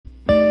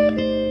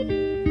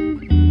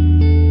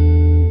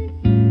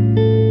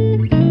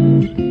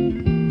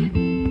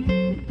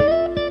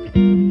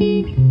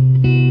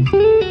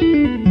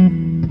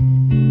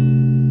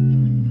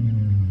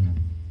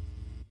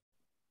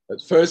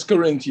1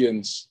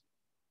 Corinthians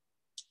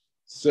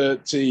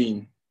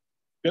 13.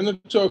 I'm going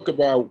to talk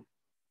about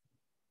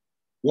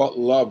what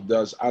love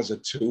does as a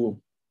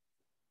tool.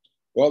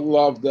 What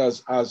love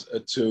does as a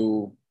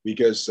tool,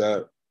 because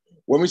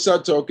when we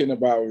start talking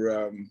about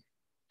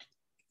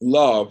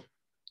love,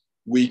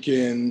 we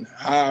can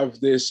have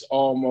this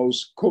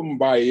almost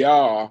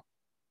kumbaya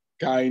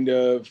kind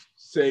of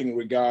thing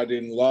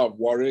regarding love.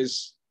 What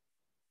is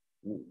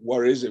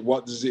it?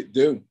 What does it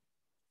do?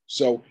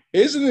 So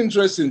here's an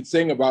interesting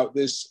thing about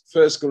this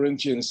 1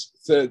 Corinthians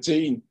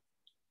 13.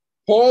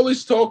 Paul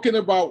is talking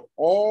about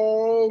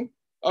all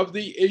of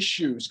the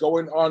issues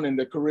going on in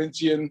the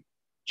Corinthian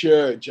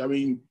church. I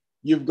mean,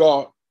 you've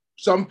got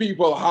some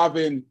people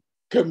having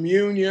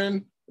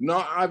communion,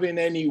 not having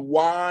any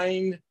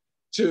wine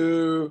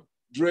to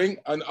drink,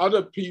 and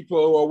other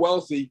people who are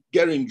wealthy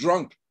getting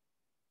drunk.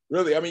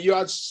 Really, I mean, you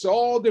had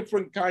all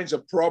different kinds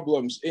of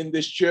problems in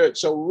this church.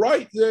 So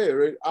right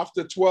there,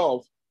 after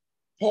 12,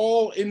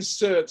 Paul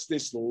inserts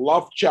this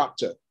love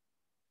chapter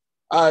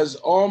as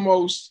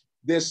almost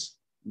this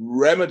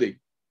remedy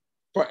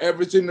for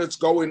everything that's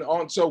going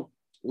on. So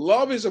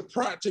love is a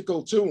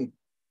practical tool.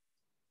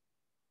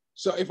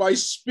 So if I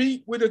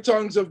speak with the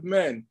tongues of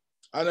men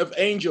and of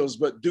angels,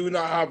 but do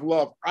not have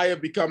love, I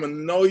have become a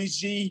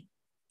noisy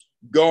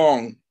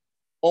gong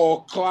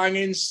or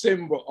clanging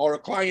cymbal or a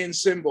clanging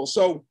cymbal.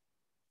 So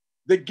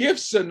the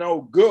gifts are no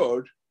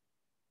good,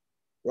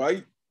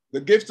 right? The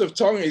gift of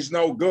tongue is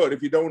no good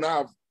if you don't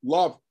have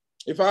love.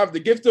 If I have the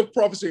gift of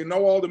prophecy and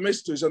know all the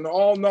mysteries and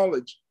all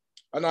knowledge,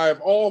 and I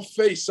have all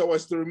faith so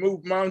as to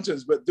remove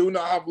mountains, but do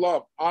not have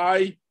love,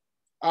 I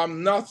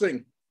am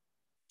nothing.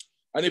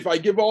 And if I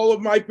give all of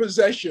my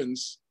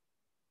possessions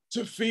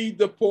to feed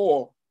the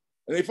poor,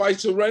 and if I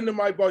surrender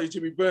my body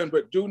to be burned,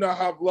 but do not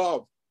have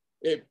love,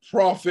 it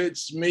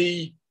profits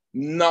me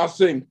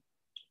nothing.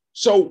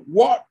 So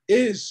what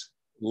is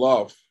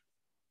love?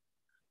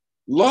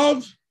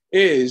 Love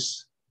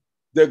is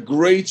the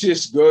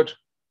greatest good.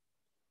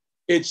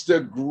 It's the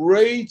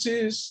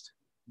greatest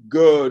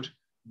good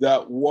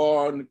that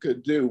one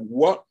could do.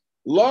 What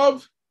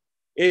love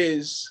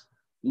is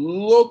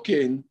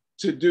looking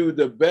to do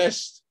the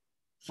best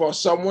for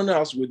someone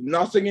else with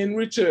nothing in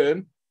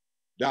return.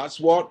 That's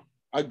what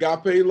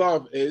agape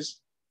love is.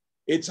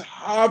 It's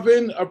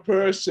having a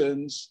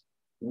person's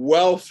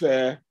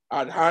welfare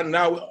at hand.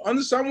 Now,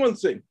 understand one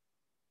thing.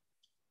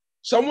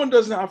 Someone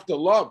doesn't have to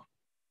love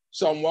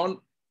someone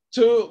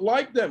to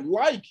like them.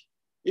 Like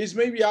is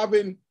maybe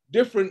having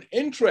different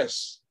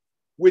interests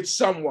with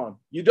someone.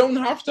 You don't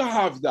have to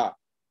have that.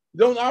 You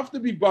don't have to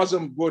be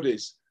bosom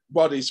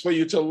buddies for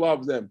you to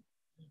love them.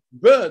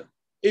 But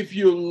if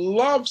you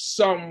love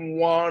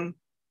someone,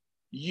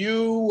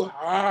 you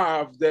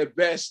have their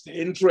best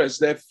interest,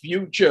 their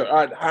future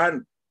at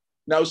hand.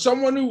 Now,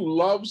 someone who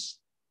loves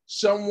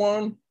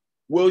someone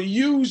will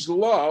use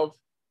love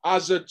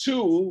as a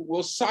tool,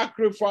 will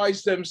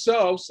sacrifice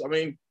themselves. I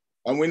mean,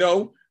 and we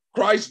know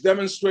God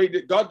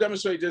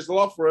demonstrated his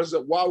love for us,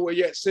 that while we're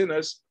yet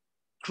sinners,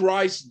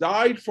 Christ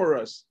died for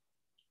us.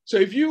 So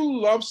if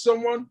you love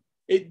someone,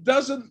 it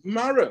doesn't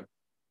matter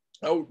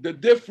the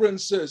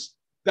differences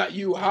that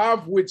you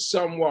have with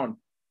someone,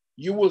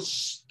 you will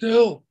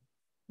still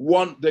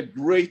want the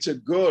greater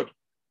good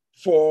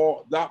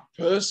for that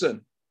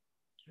person.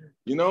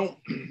 You know,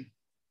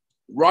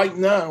 right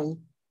now,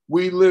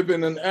 we live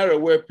in an era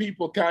where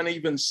people can't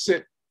even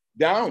sit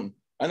down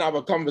and have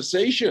a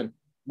conversation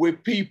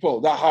with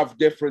people that have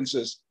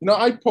differences. You know,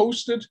 I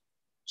posted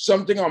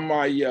something on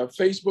my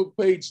Facebook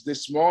page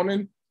this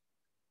morning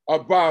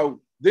about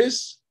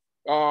this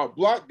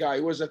black guy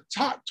who was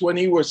attacked when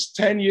he was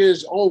 10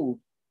 years old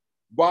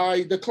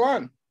by the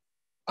Klan.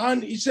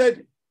 And he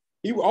said,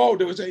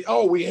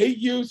 we hate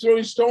you,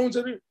 throwing stones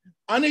at it.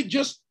 And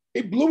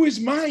it blew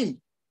his mind.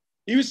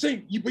 He was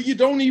saying, but you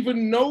don't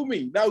even know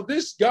me. Now,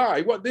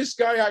 what this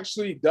guy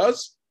actually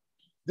does,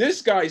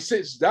 this guy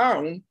sits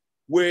down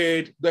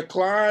with the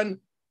Klan,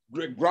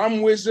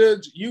 Grand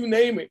Wizard, you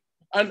name it,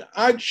 and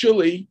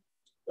actually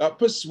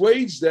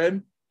persuades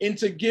them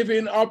into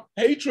giving up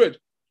hatred.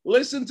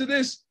 Listen to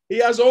this. He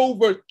has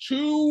over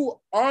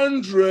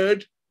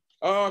 200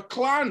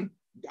 Klan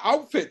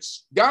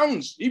outfits,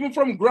 gowns, even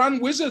from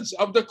Grand Wizards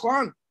of the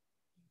Klan.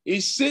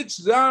 He sits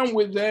down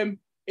with them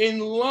in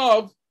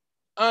love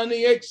and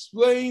he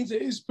explains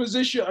his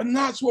position. And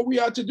that's what we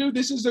have to do.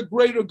 This is the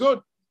greater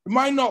good. You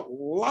might not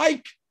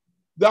like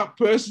that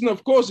person.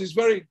 Of course, it's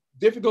very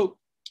difficult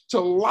to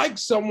like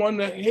someone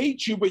that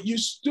hates you, but you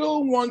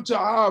still want to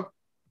have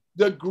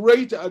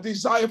a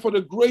desire for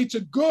the greater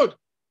good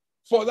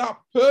for that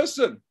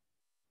person.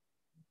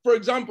 For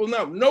example,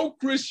 now, no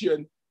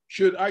Christian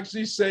should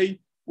actually say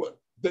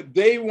that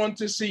they want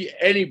to see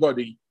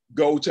anybody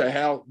go to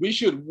hell. We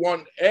should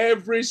want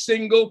every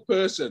single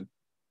person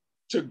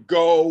to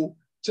go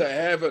to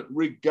heaven,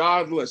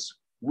 regardless.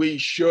 We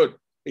should.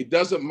 It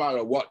doesn't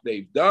matter what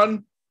they've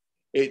done.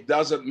 It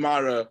doesn't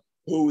matter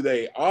who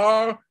they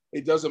are.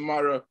 It doesn't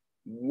matter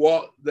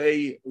what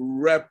they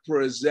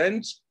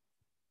represent.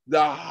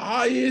 The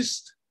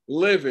highest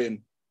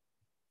living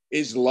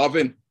is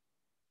loving.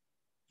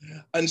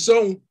 And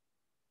so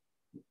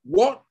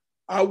what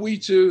are we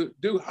to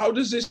do? How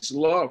does this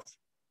love?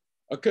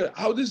 Okay,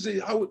 how does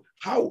it,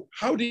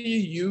 how do you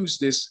use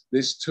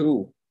this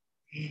tool?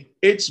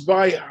 It's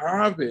by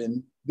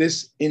having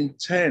this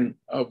intent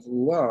of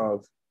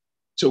love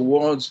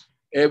towards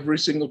every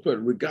single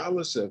person,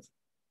 regardless of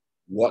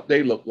what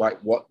they look like,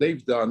 what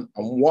they've done.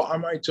 And what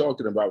am I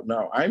talking about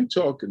now? I'm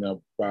talking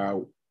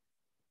about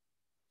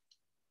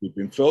we've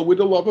been filled with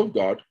the love of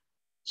God.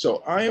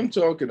 So I am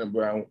talking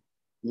about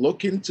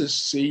looking to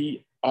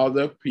see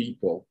other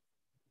people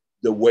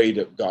the way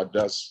that God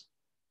does.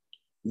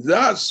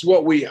 That's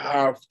what we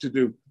have to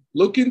do.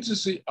 Looking to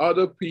see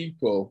other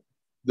people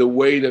the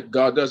way that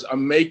God does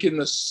and making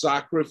the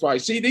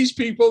sacrifice. See, these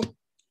people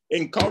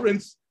in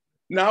Corinth,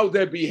 now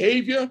their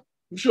behavior,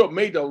 I'm sure,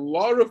 made a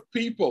lot of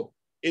people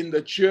in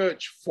the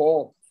church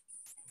fall.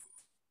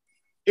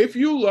 If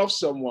you love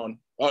someone,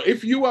 or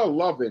if you are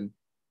loving,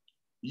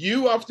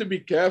 you have to be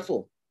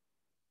careful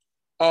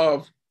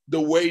of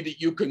the way that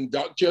you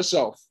conduct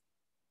yourself.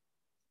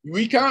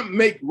 We can't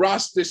make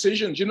rash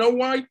decisions. You know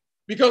why?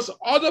 Because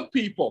other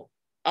people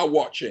are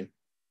watching.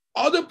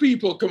 Other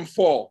people can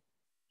fall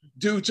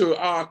due to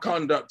our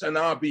conduct and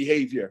our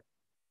behavior.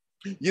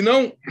 You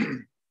know,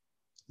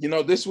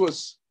 this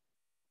was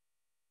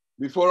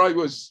before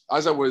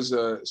as I was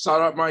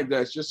sat at my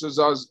desk, just as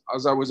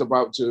I was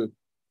about to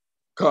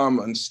come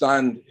and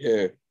stand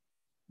here,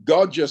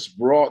 God just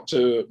brought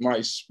to my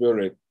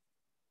spirit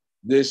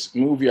this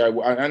movie,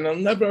 and I'll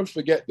never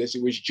forget this.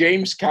 It was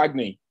James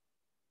Cagney,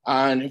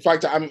 and in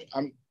fact,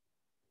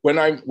 when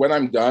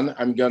I'm done,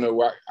 I'm gonna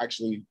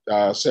actually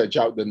search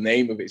out the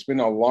name of it. It's been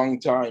a long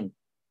time,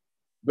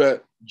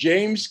 but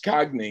James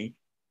Cagney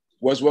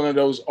was one of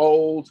those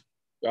old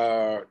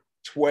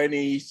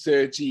 20,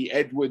 30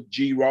 Edward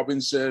G.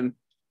 Robinson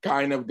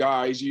kind of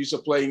guys. He used to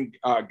playing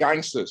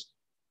gangsters,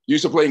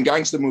 used to playing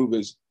gangster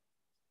movies.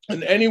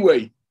 And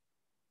anyway,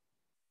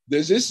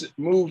 there's this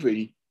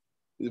movie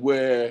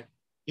where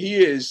he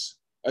is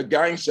a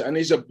gangster and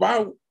he's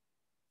about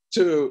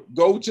to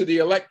go to the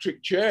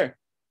electric chair.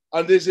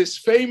 And there's this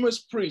famous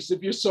priest,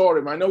 if you saw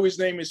him, I know his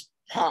name is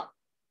Pat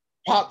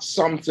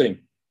something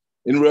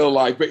in real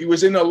life, but he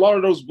was in a lot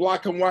of those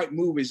black and white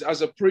movies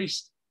as a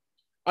priest.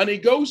 And he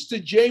goes to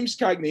James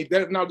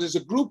Cagney. Now there's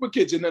a group of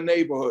kids in the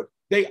neighborhood.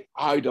 They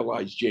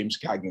idolize James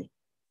Cagney.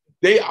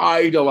 They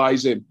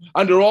idolize him.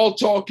 And they're all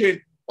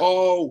talking,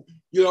 oh,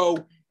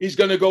 he's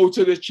going to go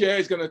to the chair.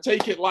 He's going to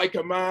take it like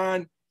a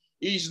man.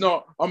 He's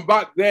not. And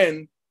back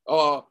then,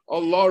 a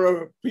lot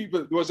of people,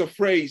 there was a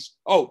phrase,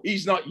 oh,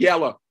 he's not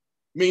yellow,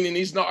 meaning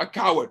he's not a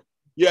coward.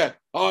 Yeah.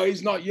 Oh,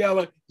 he's not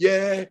yellow.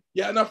 Yeah.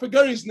 Yeah. And I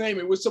forgot his name.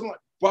 It was something like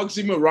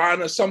Bugsy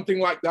Moran or something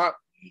like that.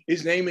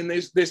 His name in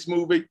this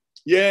movie.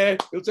 Yeah.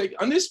 He'll take.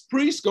 And this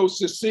priest goes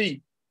to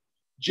see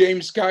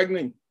James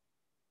Cagney.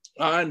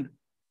 And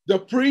the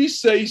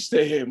priest says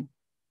to him,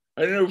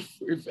 I don't know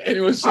if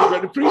anyone's seen,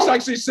 but the priest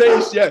actually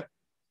says,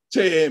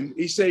 to him,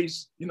 he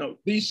says,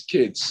 these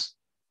kids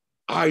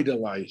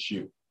idolize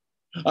you.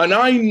 And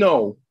I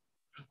know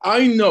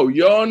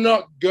you're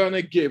not going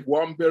to give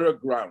one bit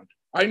of ground.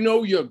 I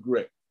know you're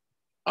great.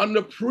 And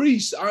the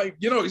priest,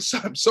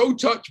 I'm so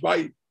touched by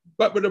it.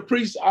 But the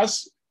priest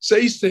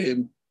says to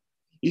him,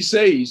 he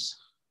says,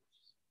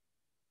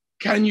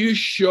 can you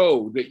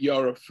show that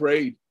you're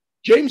afraid?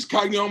 James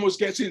Cagney almost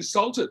gets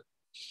insulted.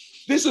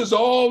 This is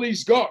all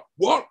he's got.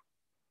 What?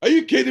 Are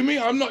you kidding me?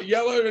 I'm not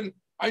yellow, and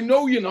I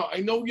know you're not,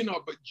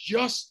 but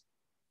just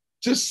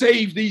to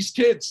save these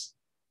kids,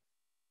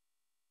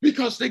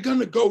 because they're going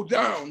to go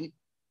down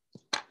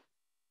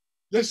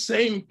the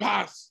same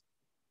path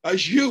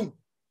as you.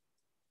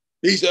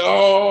 He said,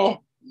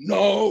 oh,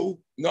 no,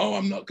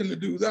 I'm not going to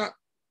do that.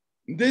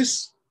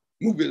 This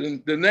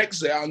movie, the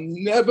next day, I'll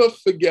never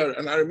forget it.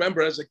 And I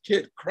remember as a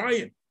kid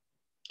crying.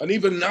 And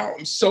even now,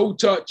 I'm so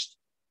touched.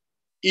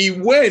 He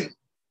went,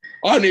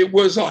 and it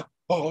was like,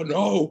 oh,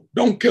 no,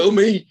 don't kill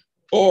me.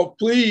 Oh,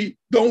 please,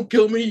 don't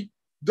kill me.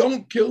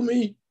 Don't kill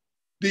me.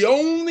 The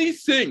only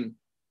thing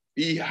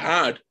he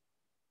had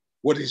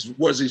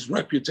was his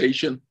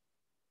reputation.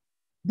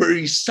 But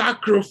he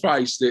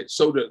sacrificed it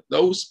so that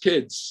those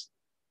kids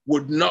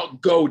would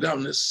not go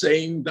down the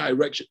same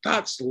direction.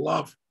 That's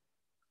love.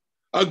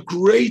 A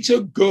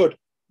greater good.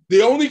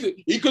 The only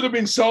thing, he could have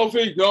been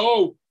selfish.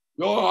 No,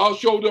 I'll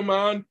show the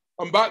man.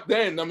 And back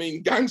then,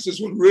 gangsters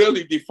were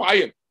really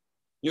defiant.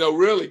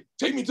 Really,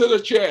 take me to the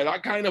chair,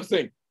 that kind of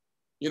thing.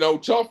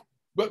 Tough.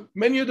 But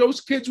many of those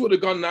kids would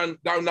have gone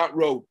down that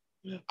road.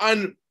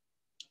 And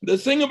the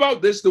thing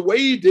about this, the way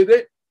he did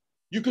it,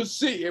 you could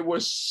see it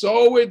was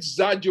so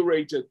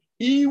exaggerated.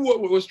 He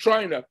was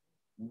trying to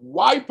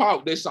wipe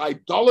out this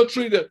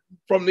idolatry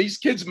from these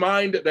kids'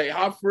 mind that they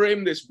have for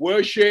him, this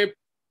worship.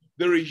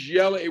 There is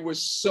yelling. It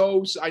was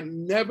so, I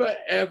never,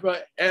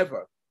 ever,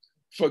 ever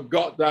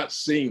forgot that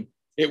scene.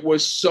 It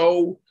was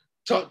so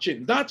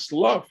touching. That's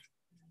love.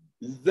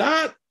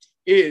 That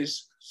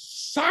is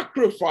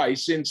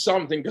sacrificing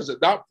something, because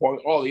at that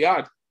point, all he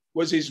had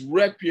was his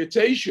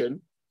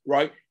reputation,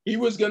 right? He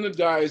was going to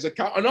die as a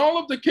cow. And all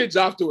of the kids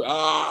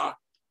afterward,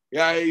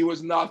 he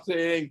was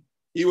nothing.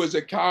 He was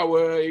a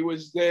coward. He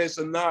was this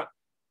and that.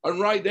 And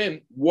right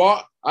then,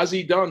 what has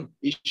he done?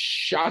 He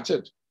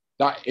shattered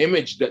that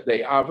image that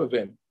they have of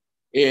him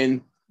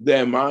in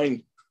their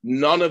mind.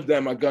 None of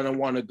them are going to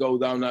want to go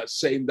down that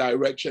same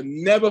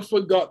direction. Never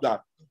forgot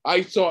that.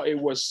 I thought it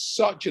was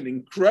such an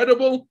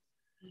incredible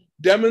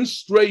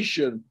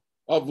demonstration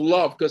of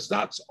love, because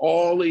that's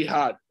all he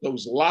had,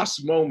 those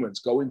last moments,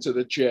 go into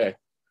the chair.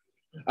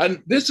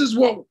 And this is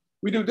what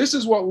we do. This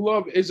is what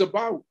love is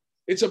about.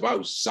 It's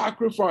about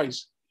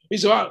sacrifice.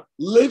 It's about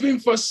living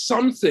for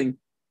something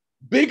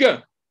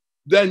bigger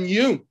than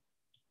you.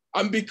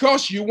 And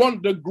because you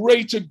want the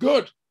greater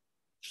good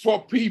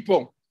for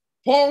people.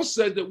 Paul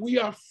said that we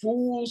are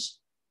fools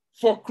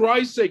for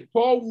Christ's sake.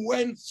 Paul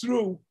went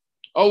through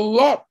a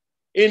lot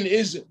in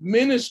his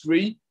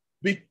ministry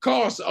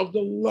because of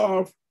the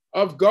love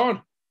of God.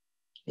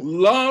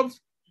 Love,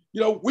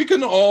 we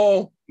can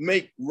all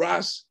make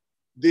rash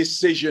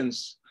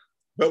decisions.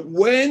 But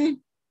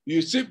when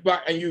you sit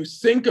back and you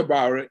think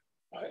about it,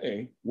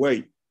 hey,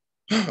 wait,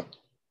 hey,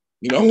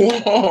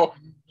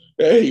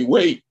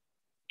 wait.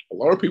 A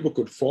lot of people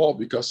could fall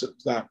because of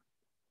that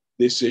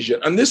decision.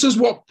 And this is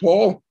what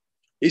Paul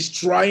is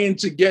trying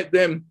to get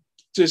them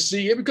to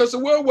see, because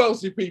there were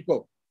wealthy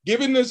people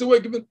giving this away,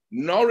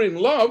 not in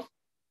love.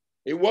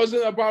 It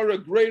wasn't about a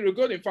greater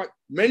good. In fact,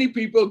 many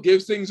people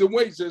give things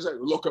away. So it's like,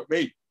 look at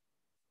me.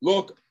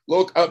 Look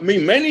at me.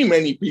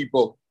 Many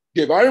people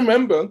give. I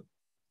remember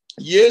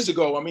years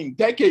ago,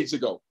 decades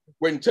ago,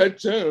 when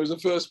Ted Turner was the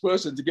first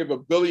person to give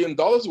 $1 billion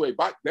away.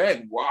 Back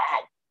then, wow.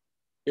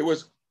 It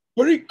was,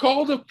 but he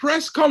called a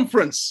press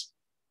conference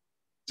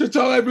to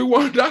tell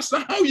everyone that's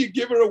not how you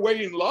give it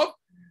away in love.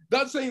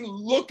 That's saying,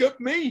 look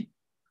at me.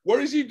 What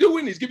is he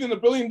doing? He's giving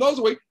 $1 billion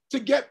away to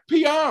get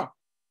PR,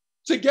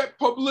 to get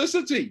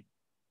publicity.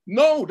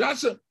 No,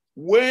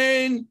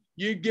 when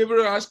you give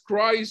it as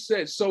Christ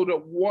said, so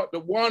that what the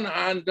one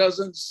hand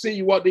doesn't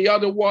see what the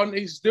other one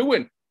is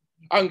doing.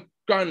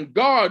 And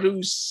God,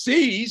 who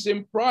sees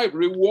in private,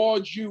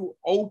 rewards you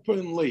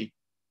openly,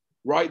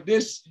 right?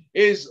 This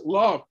is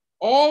love.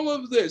 All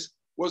of this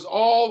was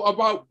all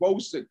about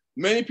boasting.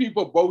 Many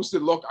people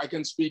boasted, look, I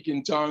can speak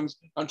in tongues,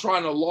 and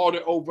trying to lord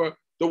it over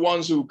the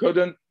ones who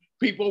couldn't.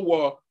 People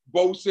were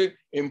boasting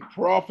in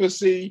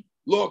prophecy.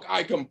 Look,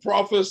 I can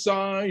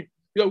prophesy.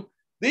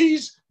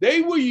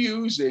 They were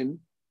using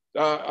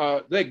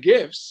their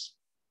gifts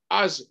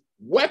as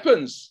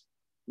weapons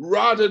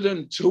rather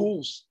than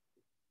tools.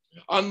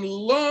 And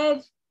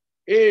love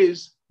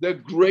is the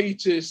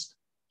greatest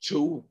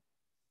tool.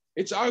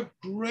 It's our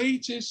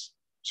greatest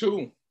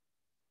tool.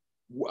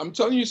 I'm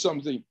telling you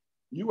something.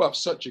 You have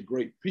such a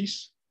great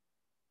peace,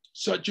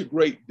 such a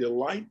great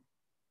delight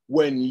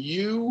when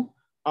you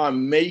are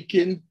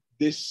making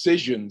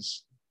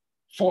decisions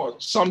for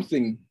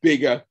something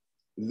bigger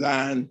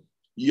than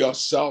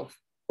yourself.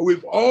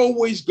 We've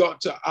always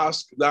got to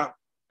ask that.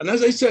 And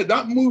as I said,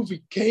 that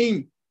movie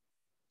came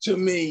to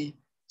me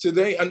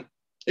today. And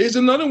here's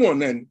another one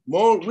then,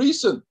 more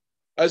recent,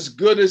 As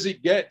Good as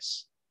It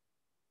Gets.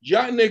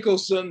 Jack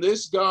Nicholson,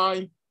 this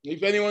guy,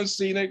 if anyone's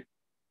seen it,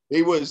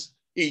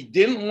 he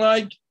didn't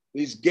like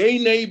his gay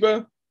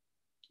neighbor,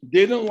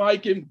 didn't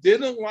like him,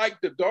 didn't like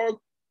the dog.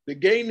 The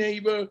gay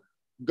neighbor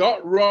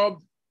got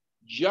robbed.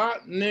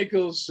 Jack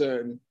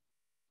Nicholson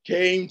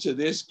came to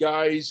this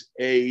guy's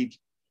aid.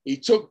 He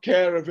took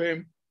care of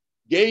him,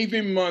 gave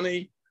him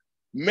money,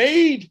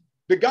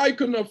 the guy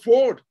couldn't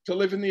afford to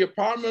live in the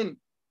apartment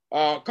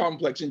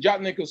complex. And Jack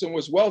Nicholson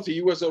was wealthy.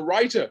 He was a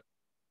writer.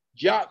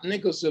 Jack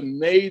Nicholson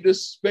made a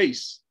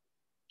space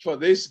for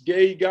this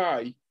gay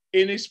guy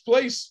in his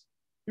place.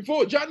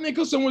 Before, Jack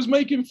Nicholson was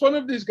making fun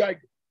of this guy,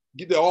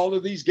 all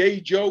of these gay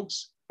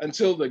jokes,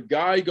 until the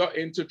guy got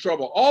into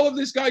trouble. All of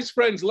this guy's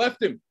friends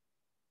left him.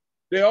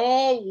 They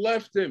all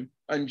left him,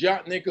 and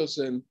Jack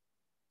Nicholson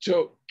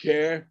took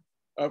care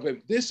of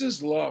him. This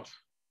is love.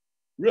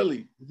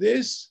 Really,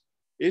 this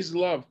is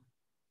love.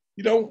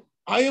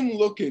 I am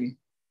looking,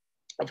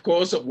 of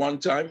course, at one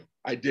time,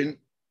 I didn't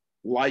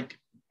like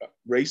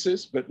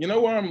races, but you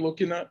know what I'm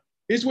looking at?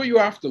 Here's what you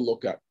have to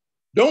look at.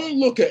 Don't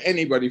look at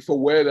anybody for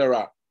where they're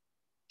at.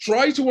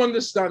 Try to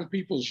understand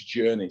people's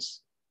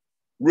journeys.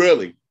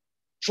 Really.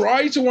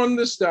 Try to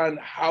understand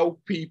how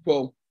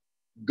people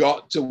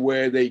got to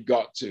where they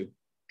got to.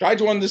 Try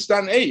to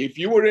understand, hey, if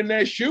you were in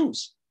their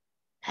shoes,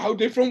 how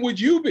different would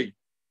you be?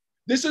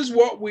 This is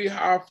what we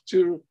have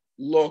to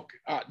look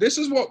at. This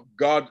is what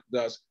God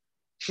does.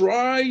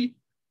 Try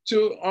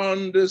to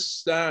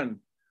understand.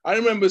 I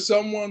remember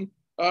someone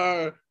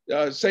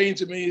saying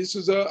to me, this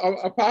is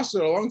a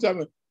pastor a long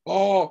time ago,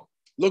 oh,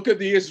 look at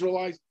the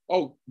Israelites.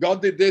 Oh,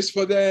 God did this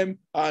for them.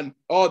 And,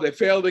 oh, they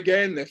failed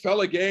again. They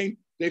fell again.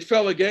 They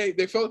fell again.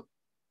 They fell.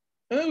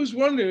 And I was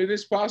wondering,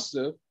 this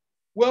pastor,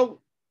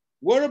 well,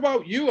 what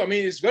about you? I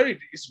mean, it's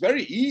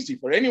very easy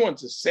for anyone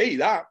to say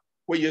that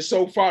when you're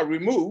so far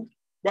removed.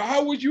 But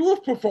how would you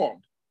have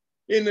performed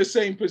in the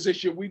same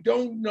position? We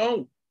don't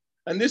know.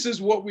 And this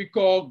is what we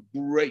call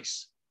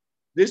grace.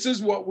 This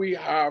is what we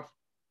have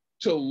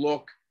to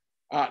look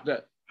at.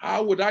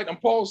 How would I? And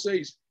Paul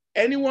says,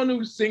 anyone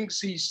who thinks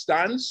he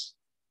stands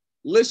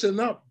Listen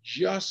up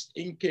just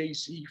in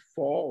case he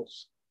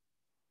falls.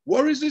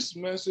 What is this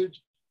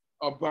message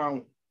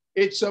about?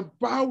 It's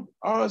about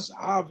us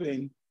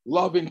having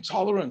love and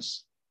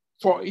tolerance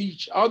for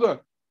each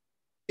other.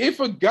 If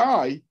a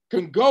guy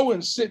can go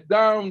and sit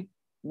down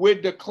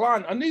with the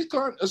clan, and these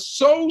clans are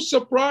so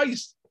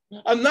surprised,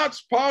 and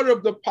that's part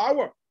of the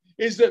power,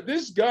 is that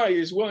this guy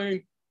is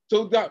willing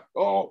to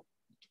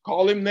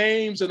call him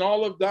names and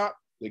all of that.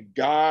 The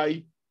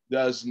guy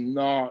does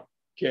not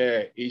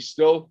care. He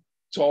still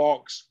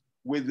talks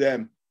with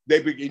them.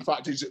 In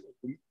fact, he's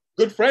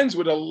good friends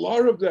with a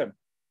lot of them.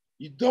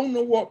 You don't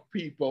know what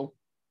people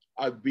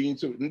have been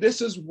through. And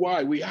this is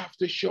why we have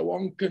to show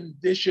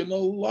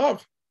unconditional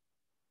love.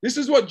 This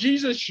is what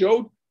Jesus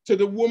showed to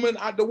the woman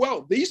at the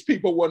well. These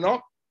people were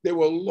not. They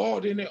were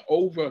lording it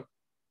over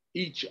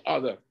each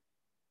other.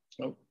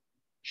 So,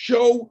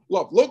 show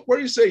love. Look where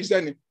he says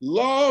then,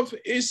 love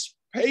is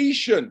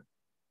patient.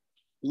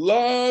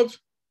 Love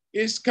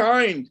is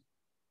kind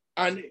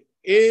and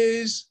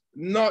is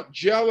not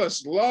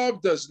jealous.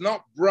 Love does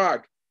not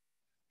brag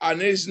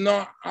and is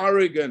not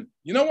arrogant.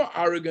 You know what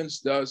arrogance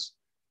does?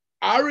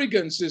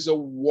 Arrogance is a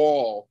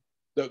wall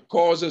that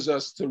causes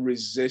us to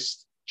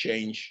resist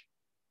change.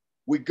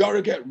 We got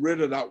to get rid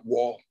of that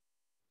wall.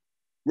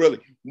 Really.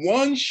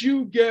 Once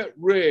you get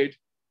rid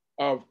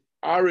of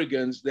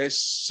arrogance, there's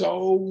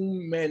so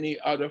many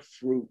other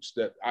fruits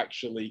that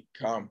actually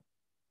come.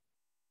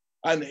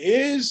 And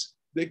here's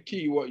the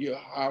key, what you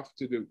have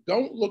to do.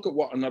 Don't look at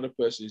what another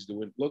person is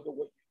doing. Look at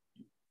what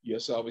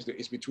yourself is doing.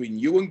 It's between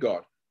you and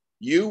God.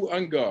 You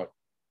and God.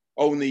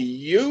 Only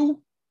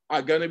you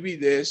are going to be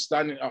there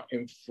standing up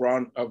in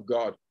front of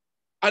God.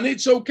 And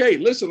it's okay.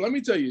 Listen, let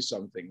me tell you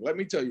something. Let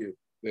me tell you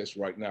this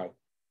right now.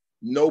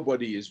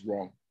 Nobody is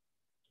wrong.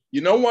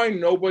 You know why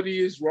nobody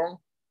is wrong?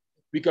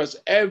 Because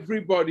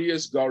everybody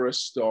has got a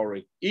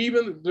story.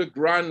 Even the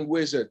Grand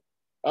Wizard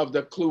of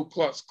the Ku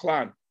Klux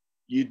Klan.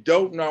 You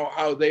don't know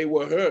how they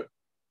were hurt.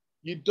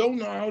 You don't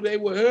know how they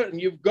were hurt.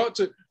 And you've got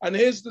to, and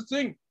here's the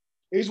thing.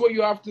 Here's what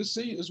you have to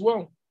see as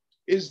well.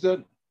 Is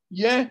that,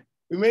 yeah,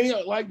 we may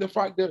not like the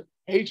fact that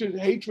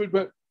hatred,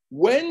 but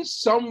when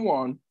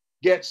someone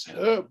gets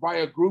hurt by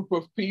a group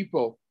of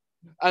people,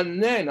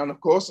 and of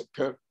course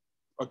it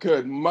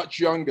occurred much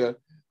younger,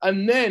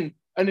 and then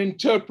an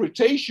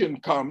interpretation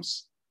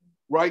comes,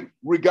 right,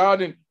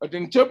 regarding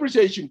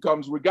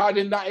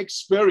that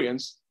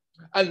experience,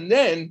 and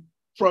then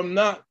from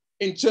that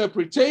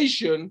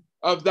interpretation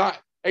of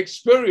that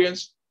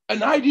experience,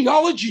 an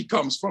ideology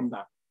comes from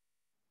that.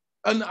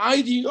 An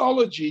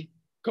ideology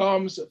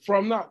comes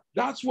from that.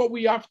 That's what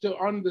we have to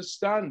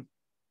understand.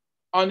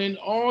 And in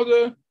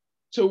order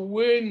to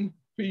win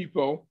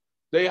people,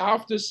 they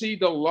have to see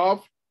the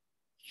love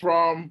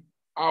from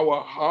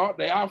our heart.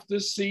 They have to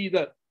see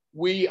that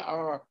we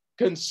are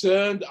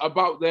concerned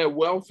about their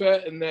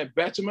welfare and their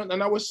betterment.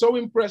 And I was so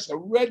impressed. I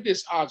read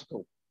this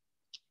article.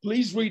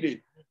 Please read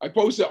it. I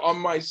posted it on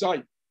my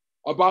site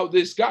about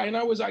this guy. And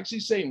I was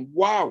actually saying,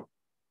 wow,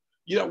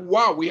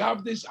 wow, we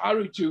have this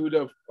attitude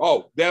of,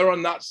 oh, they're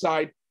on that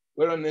side,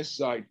 we're on this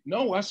side.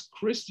 No, as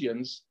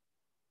Christians,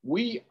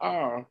 we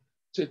are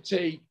to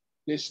take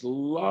this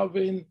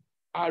loving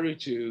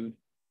attitude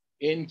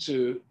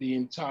into the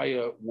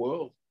entire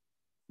world.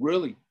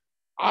 Really,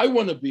 I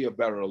want to be a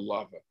better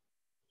lover.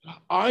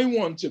 I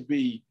want to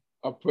be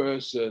a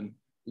person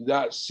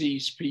that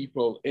sees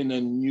people in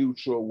a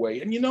neutral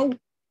way. And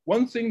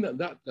one thing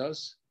that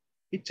does,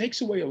 it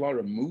takes away a lot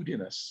of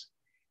moodiness.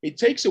 It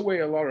takes away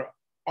a lot of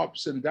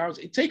ups and downs.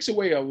 It takes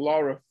away a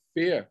lot of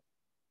fear.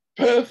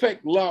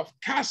 Perfect love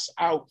casts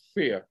out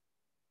fear.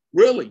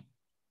 Really,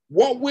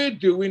 what we're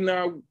doing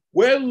now,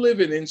 we're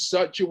living in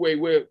such a way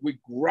where we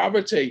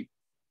gravitate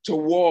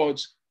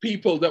towards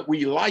people that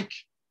we like.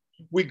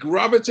 We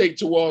gravitate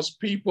towards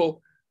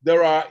people that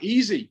are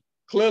easy.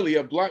 Clearly,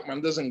 a black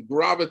man doesn't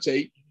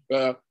gravitate,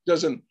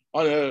 doesn't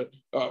on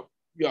a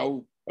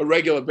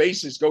regular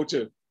basis go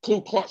to Ku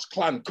Klux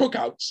Klan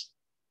cookouts,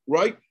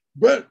 right?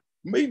 But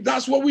maybe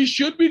that's what we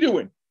should be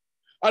doing.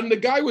 And the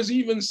guy was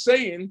even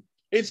saying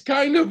it's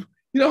kind of,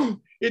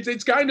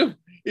 it's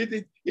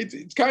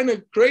kind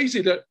of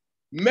crazy that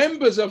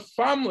members of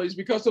families,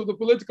 because of the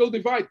political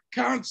divide,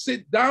 can't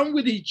sit down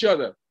with each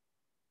other.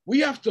 We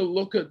have to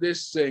look at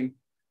this thing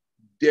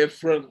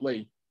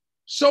differently.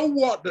 So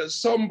what that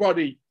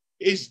somebody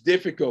is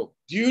difficult?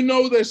 Do you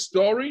know their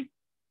story?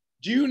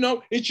 Do you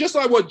know? It's just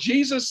like what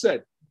Jesus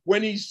said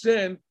when he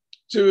said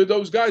to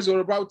those guys who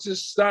are about to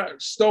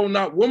stone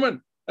that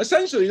woman.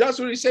 Essentially, that's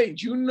what he's saying.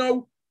 Do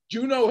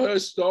you know her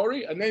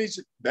story? And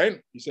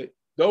then he said,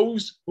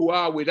 those who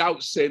are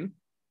without sin,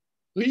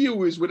 he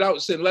who is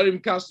without sin, let him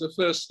cast the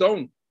first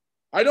stone.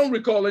 I don't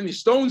recall any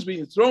stones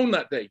being thrown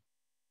that day.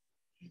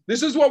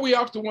 This is what we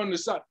have to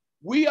understand.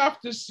 We have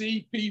to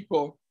see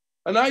people,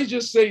 and I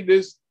just say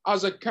this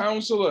as a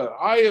counselor.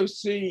 I have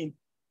seen,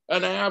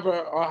 and I have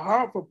a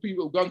heart for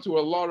people who've gone through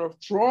a lot of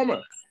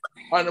trauma.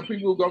 And the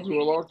people who've gone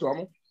through a lot of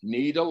trauma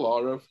need a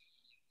lot of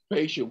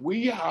patience.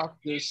 We have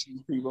to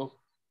see people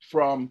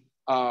from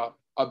a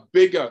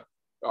bigger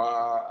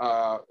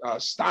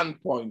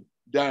standpoint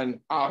than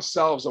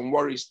ourselves and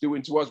what it's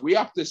doing to us. We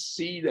have to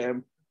see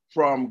them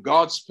from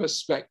God's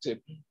perspective,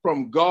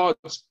 from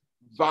God's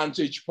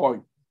vantage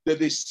point, the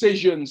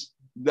decisions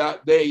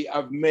that they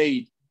have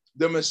made,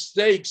 the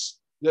mistakes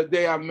that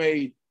they have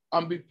made,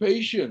 and be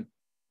patient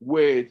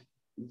with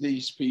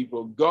these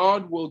people.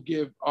 God will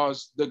give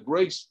us the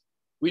grace.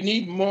 We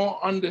need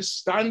more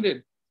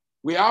understanding.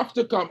 We have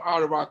to come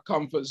out of our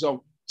comfort zone.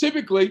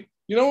 Typically,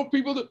 you know,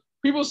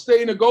 people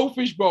stay in a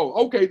goldfish bowl.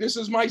 Okay, this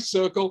is my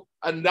circle,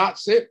 and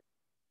that's it.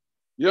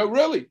 You know,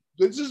 really,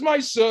 this is my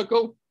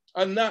circle,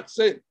 and that's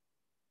it.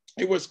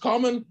 It was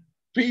common.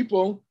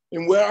 People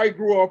in where I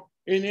grew up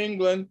in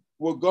England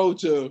would go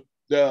to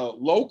the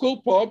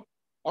local pub.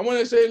 And when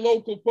I say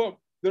local pub,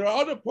 there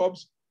are other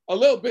pubs a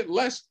little bit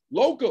less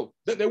local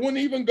that they wouldn't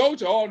even go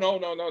to. Oh,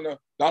 no.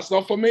 That's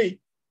not for me.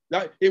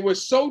 That it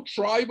was so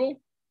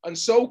tribal and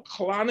so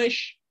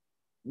clannish.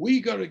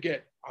 We got to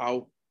get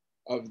out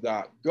of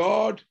that.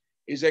 God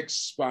is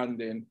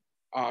expanding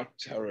our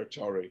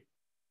territory.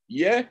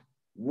 Yeah,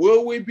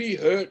 will we be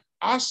hurt?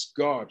 Ask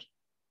God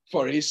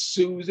for his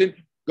soothing.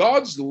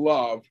 God's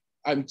love,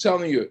 I'm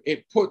telling you,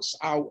 it puts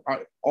out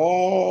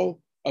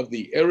all of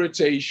the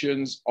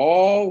irritations,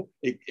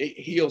 it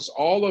heals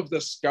all of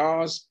the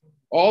scars,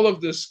 all of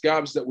the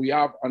scabs that we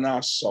have on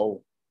our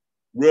soul.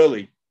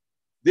 Really,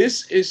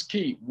 this is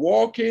key.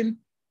 Walking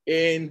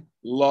in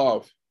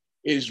love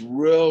is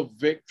real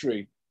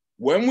victory.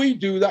 When we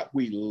do that,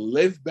 we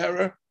live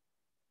better.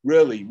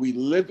 Really, we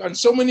live. And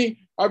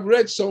I've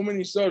read so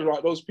many stories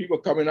about those people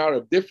coming out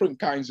of different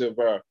kinds of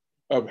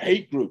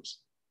hate groups.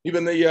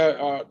 Even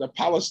the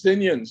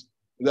Palestinians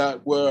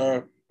that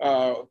were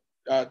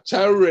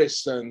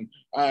terrorists and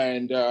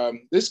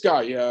this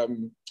guy, a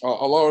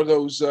lot of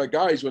those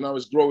guys when I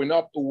was growing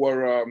up who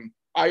were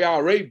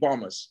IRA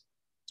bombers.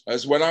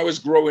 As when I was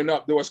growing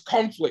up, there was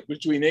conflict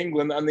between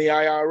England and the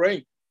IRA.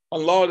 And a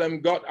lot of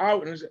them got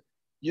out and said,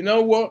 you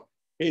know what?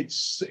 It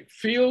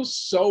feels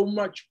so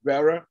much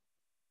better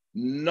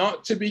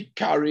not to be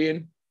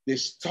carrying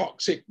this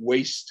toxic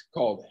waste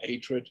called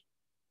hatred.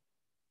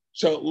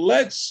 So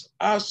let's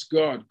ask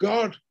God,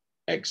 God,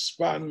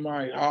 expand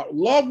my heart.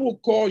 Love will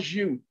cause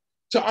you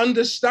to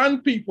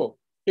understand people.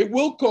 It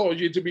will cause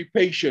you to be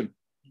patient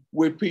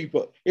with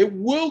people. It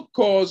will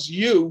cause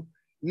you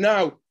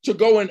now to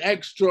go an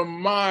extra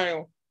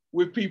mile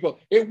with people.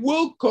 It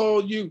will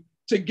call you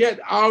to get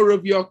out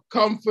of your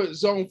comfort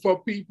zone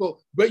for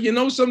people. But you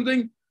know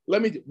something?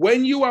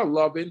 When you are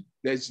loving,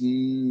 there's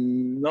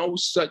no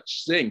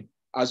such thing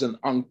as an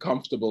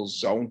uncomfortable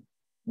zone.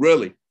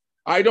 Really.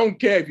 I don't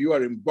care if you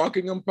are in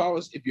Buckingham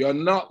Palace. If you're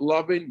not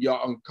loving, you're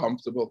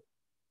uncomfortable.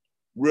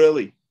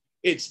 Really.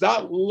 It's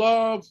that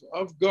love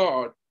of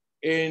God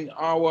in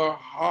our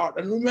heart.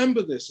 And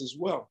remember this as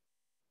well.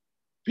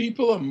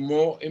 People are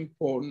more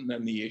important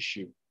than the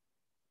issue.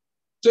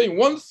 Saying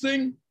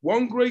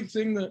one great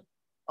thing that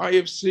I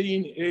have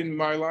seen in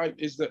my life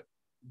is that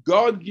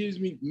God gives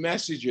me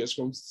messages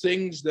from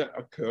things that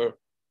occur.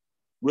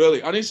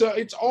 Really. And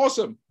it's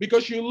awesome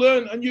because you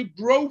learn and you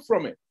grow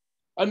from it.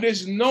 And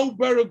there's no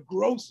better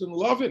growth than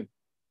loving.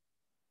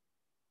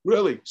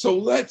 Really. So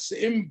let's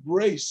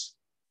embrace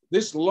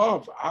this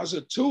love as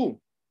a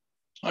tool.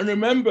 And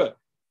remember,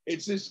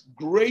 it's this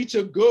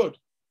greater good.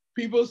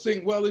 People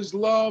think, well, there's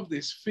love,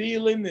 there's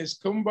feeling, there's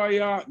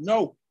kumbaya.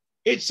 No,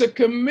 it's a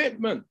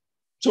commitment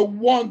to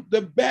want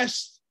the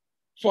best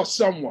for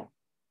someone.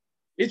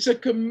 It's a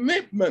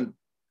commitment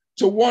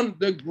to want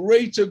the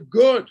greater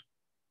good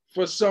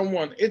for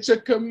someone. It's a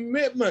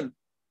commitment.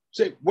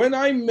 Say, when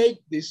I make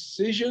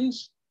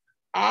decisions,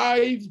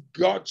 I've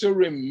got to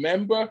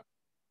remember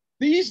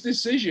these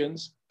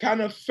decisions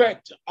can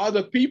affect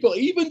other people.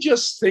 Even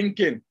just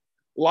thinking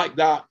like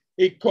that,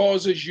 it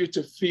causes you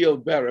to feel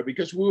better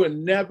because we were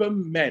never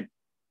meant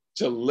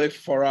to live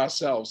for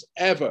ourselves,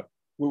 ever.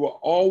 We were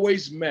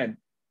always meant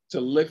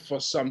to live for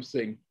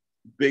something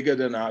bigger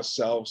than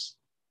ourselves.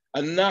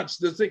 And that's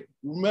the thing.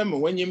 Remember,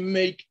 when you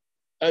make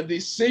a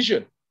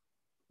decision,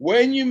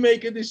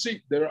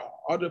 there are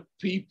other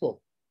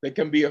people that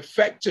can be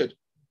affected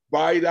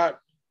by that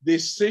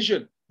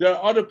decision. There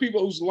are other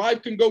people whose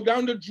life can go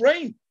down the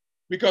drain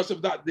because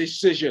of that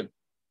decision.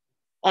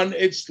 And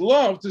it's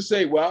love to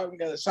say, well, I'm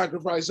going to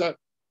sacrifice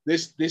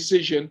this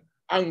decision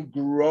and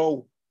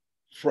grow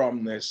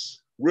from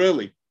this.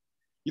 Really.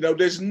 You know,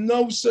 there's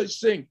no such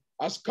thing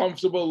as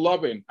comfortable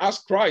loving.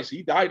 Ask Christ.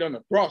 He died on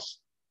the cross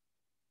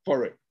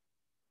for it.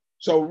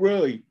 So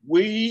really,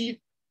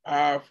 we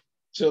have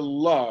to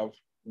love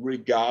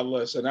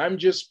regardless. And I'm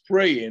just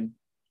praying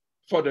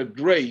for the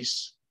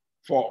grace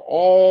for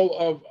all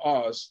of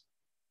us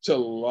to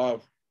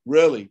love.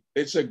 Really,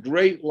 it's a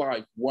great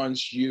life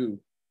once you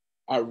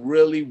are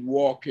really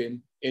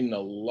walking in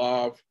the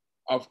love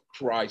of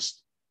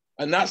Christ.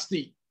 And that's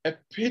the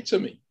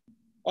epitome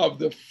of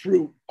the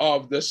fruit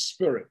of the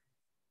Spirit.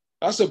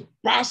 That's a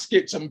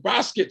baskets and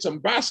baskets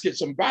and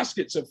baskets and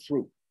baskets of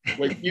fruit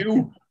when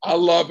you are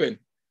loving.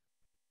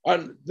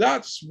 And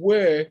that's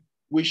where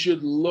we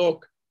should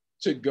look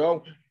to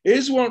go.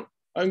 Here's what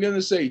I'm going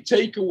to say,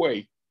 take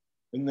away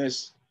in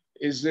this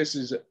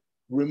is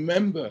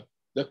remember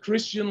The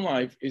Christian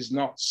life is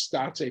not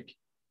static.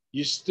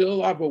 You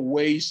still have a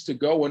ways to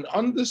go. And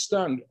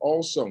understand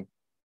also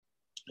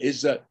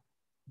is that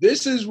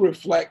this is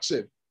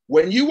reflexive.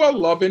 When you are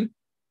loving,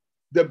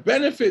 the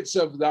benefits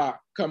of that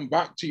come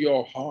back to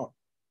your heart.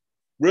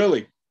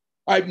 Really.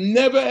 I've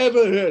never,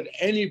 ever heard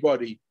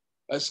anybody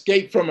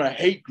escape from a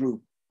hate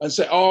group and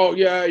say, oh,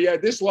 yeah,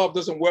 this love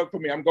doesn't work for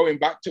me. I'm going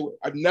back to it.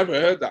 I've never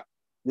heard that.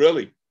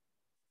 Really.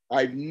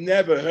 I've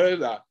never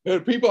heard that.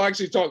 Heard people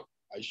actually talk,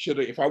 I should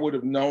have, if I would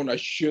have known, I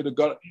should have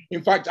got it.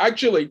 In fact,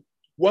 actually,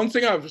 one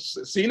thing I've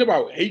seen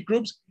about hate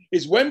groups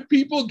is when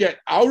people get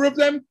out of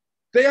them,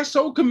 they are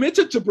so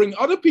committed to bring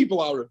other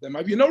people out of them.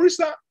 Have you noticed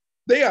that?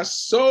 They are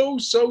so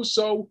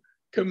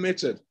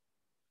committed.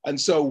 And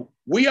so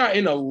we are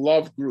in a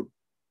love group.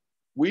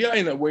 We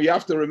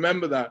have to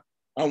remember that.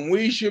 And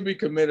we should be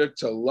committed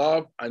to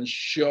love and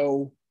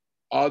show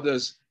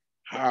others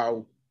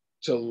how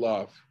to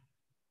love.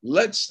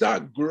 Let's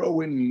start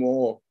growing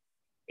more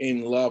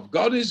in love.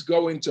 God is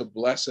going to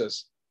bless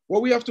us.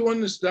 What we have to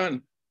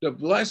understand, the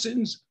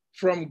blessings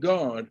from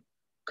God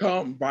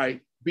come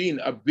by being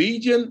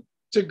obedient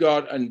to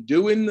God and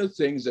doing the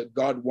things that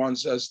God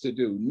wants us to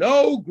do.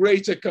 No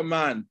greater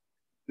command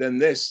than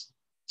this,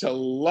 to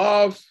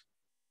love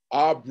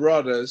our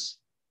brothers,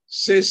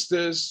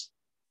 sisters,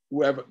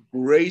 whoever,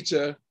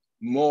 greater,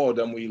 more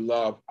than we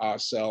love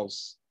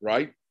ourselves,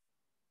 right?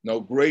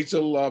 No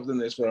greater love than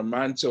this, for a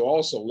man to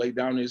also lay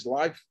down his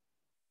life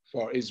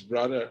for his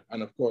brother.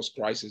 And of course,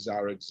 Christ is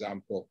our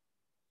example.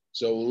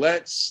 So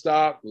let's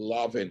start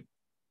loving.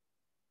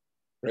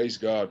 Praise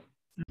God.